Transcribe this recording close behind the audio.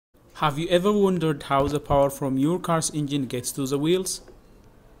Have you ever wondered how the power from your car's engine gets to the wheels?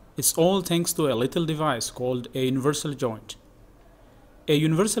 It's all thanks to a little device called a universal joint. A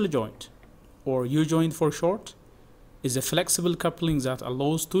universal joint, or U-joint for short, is a flexible coupling that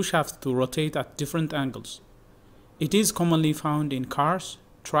allows two shafts to rotate at different angles. It is commonly found in cars,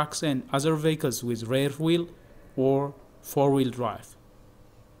 trucks, and other vehicles with rear wheel or four-wheel drive.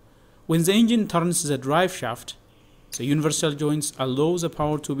 When the engine turns the drive shaft, the universal joints allow the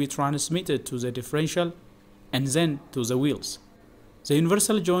power to be transmitted to the differential and then to the wheels. The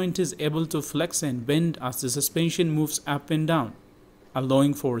universal joint is able to flex and bend as the suspension moves up and down,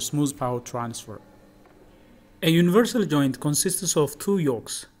 allowing for smooth power transfer. A universal joint consists of two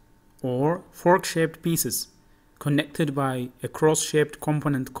yokes, or fork-shaped pieces, connected by a cross-shaped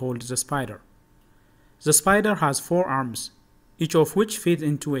component called the spider. The spider has four arms, each of which fit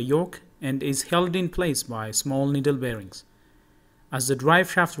into a yoke and is held in place by small needle bearings. As the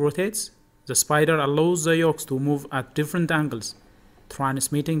drive shaft rotates, the spider allows the yokes to move at different angles,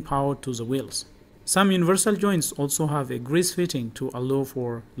 transmitting power to the wheels. Some universal joints also have a grease fitting to allow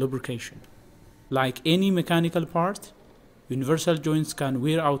for lubrication. Like any mechanical part, universal joints can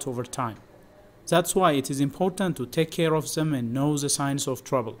wear out over time. That's why it is important to take care of them and know the signs of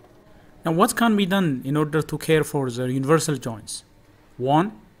trouble. Now, what can be done in order to care for the universal joints?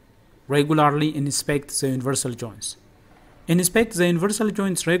 1. Regularly inspect the universal joints. Inspect the universal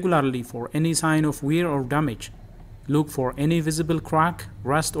joints regularly for any sign of wear or damage. Look for any visible crack,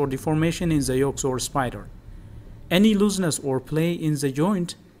 rust, or deformation in the yokes or spider. Any looseness or play in the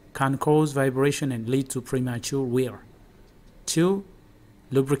joint can cause vibration and lead to premature wear. 2.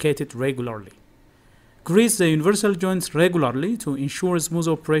 Lubricate it regularly. Grease the universal joints regularly to ensure smooth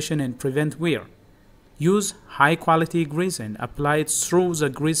operation and prevent wear. Use high-quality grease and apply it through the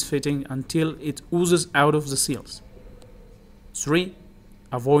grease fitting until it oozes out of the seals. 3.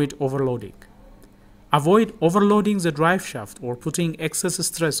 Avoid overloading. Avoid overloading the drive shaft or putting excess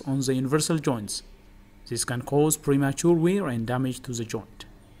stress on the universal joints. This can cause premature wear and damage to the joint.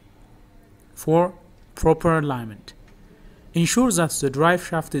 4. Proper alignment. Ensure that the drive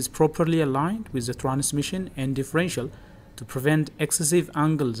shaft is properly aligned with the transmission and differential to prevent excessive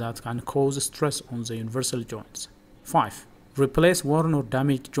angles that can cause stress on the universal joints. 5. Replace worn or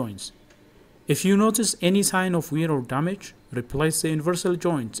damaged joints. If you notice any sign of wear or damage, replace the universal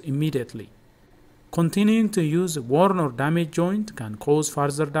joints immediately. Continuing to use a worn or damaged joint can cause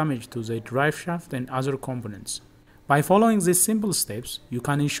further damage to the drive shaft and other components. By following these simple steps, you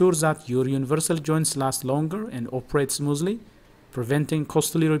can ensure that your universal joints last longer and operate smoothly, preventing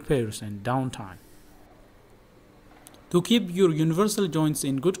costly repairs and downtime. To keep your universal joints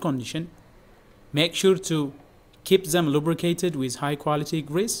in good condition, make sure to keep them lubricated with high-quality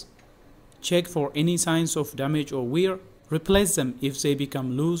grease, check for any signs of damage or wear, replace them if they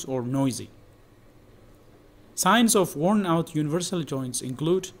become loose or noisy. Signs of worn-out universal joints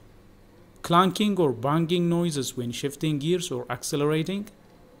include clanking or banging noises when shifting gears or accelerating,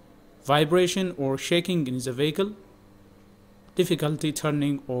 vibration or shaking in the vehicle, difficulty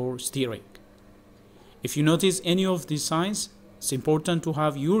turning or steering. If you notice any of these signs, it's important to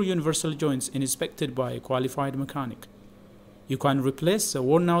have your universal joints inspected by a qualified mechanic. You can replace the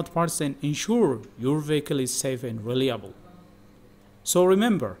worn-out parts and ensure your vehicle is safe and reliable. So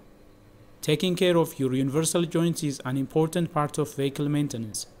remember, taking care of your universal joints is an important part of vehicle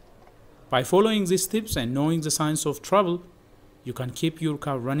maintenance. By following these tips and knowing the signs of trouble, you can keep your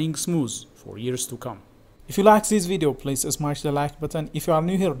car running smooth for years to come. If you like this video, please smash the like button. If you are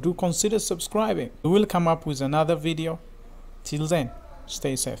new here, do consider subscribing. We will come up with another video. Till then,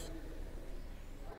 stay safe.